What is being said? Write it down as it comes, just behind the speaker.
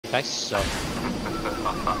guys suck.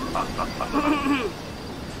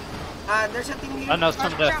 There's a team here. Oh no,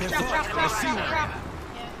 some Drop.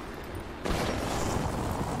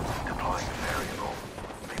 Deploying variable.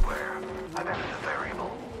 Beware. I've entered the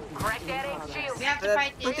variable. Crack that aim shield. We have to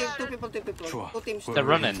fight Two this. people. Sure. Two teams. They're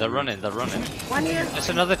running. One here. There's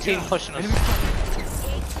another team pushing us. He's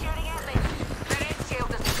shooting at me. That aim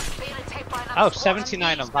shield is being attacked by another Oh, squad.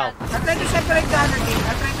 79 on Val. I'll try to separate the other team.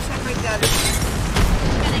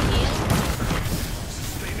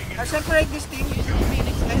 I'll separate this team.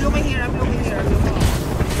 I'm looking here.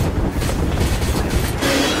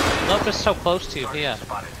 Look, they're so close to you here. Yeah,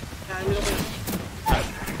 I'm looking.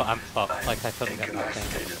 But I'm fucked. Like I couldn't get that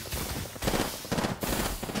thing.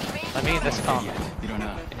 Let me in this corner. You don't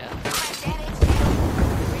know. Yeah.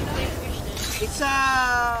 It's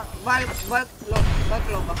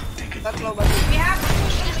Baklova. We have to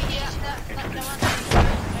push this. The one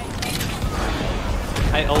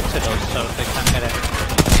I ulted us so they can't get in.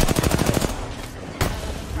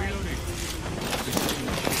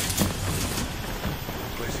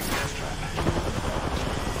 Placing gas trap.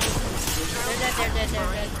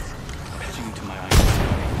 They're dead. Pitching into my eyes.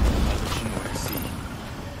 I'll let you know what I see.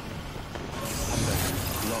 I'm back.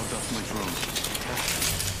 Logged off my drone.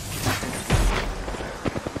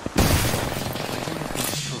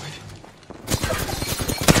 Destroyed.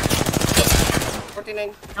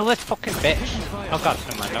 49. Oh, this fucking bitch. Oh god,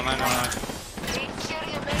 never mind. He's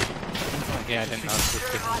shooting at me. Yeah, I didn't know.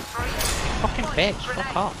 Fucking bitch,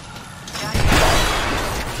 fuck off.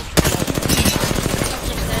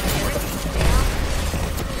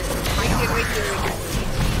 Wait here.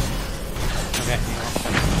 Okay.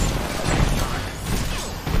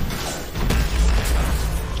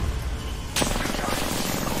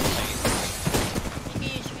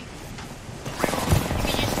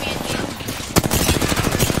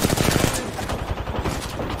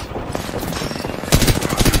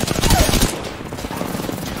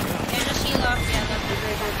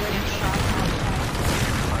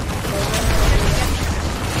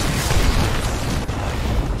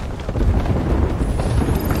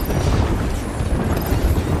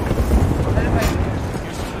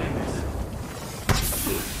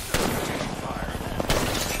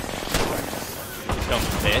 Don't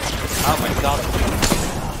bitch. Oh my god.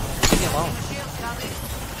 Leave me alone.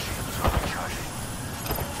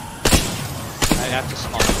 I have to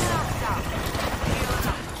small.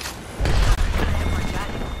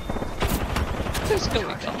 What's going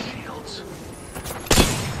on? Shields.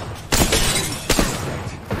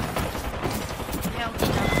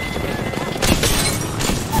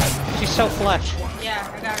 She's so flesh. Yeah,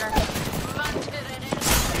 I got her.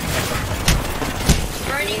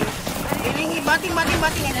 Burning. Batting.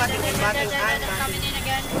 Coming in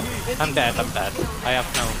again. I'm dead. I have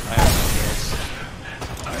no heals.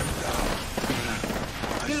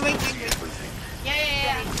 Still wait.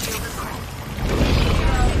 Yeah.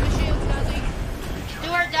 Do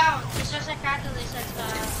her down. It's just a catalyst that's on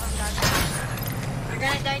that. We're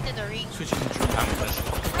gonna die to the ring. Switching the drone.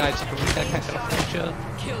 Guys, can we get a picture?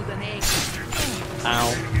 Killed an egg.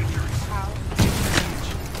 Ow.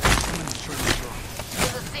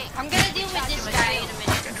 There's a thing. I'm gonna deal with this guy in a minute.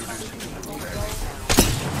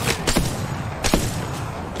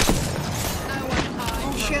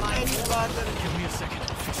 Oh shit, I need water. Give me a second.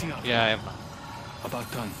 Fixing up. Yeah, I have.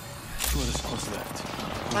 About done. Two other squads left.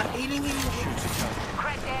 Healing.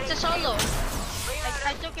 Crack that It's a aim solo. shield.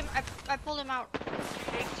 I took him. I pulled him out.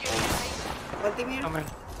 He's shooting at me. One team here. Come in.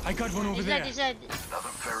 I got one over He's there. dead. He's dead. Another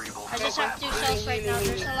variable. I just have 2 cells right now.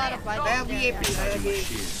 There's a lot of I vibes have there. VAP.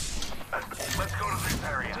 Let's go to this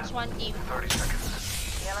area. Just one team. 30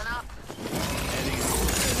 seconds. Healing up.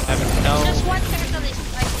 No. Just one catalyst,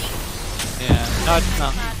 I think. Yeah. No, it's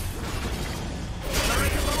not.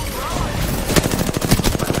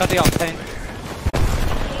 Got the octane.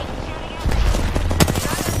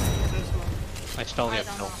 I stole I your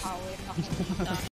don't kill. know how it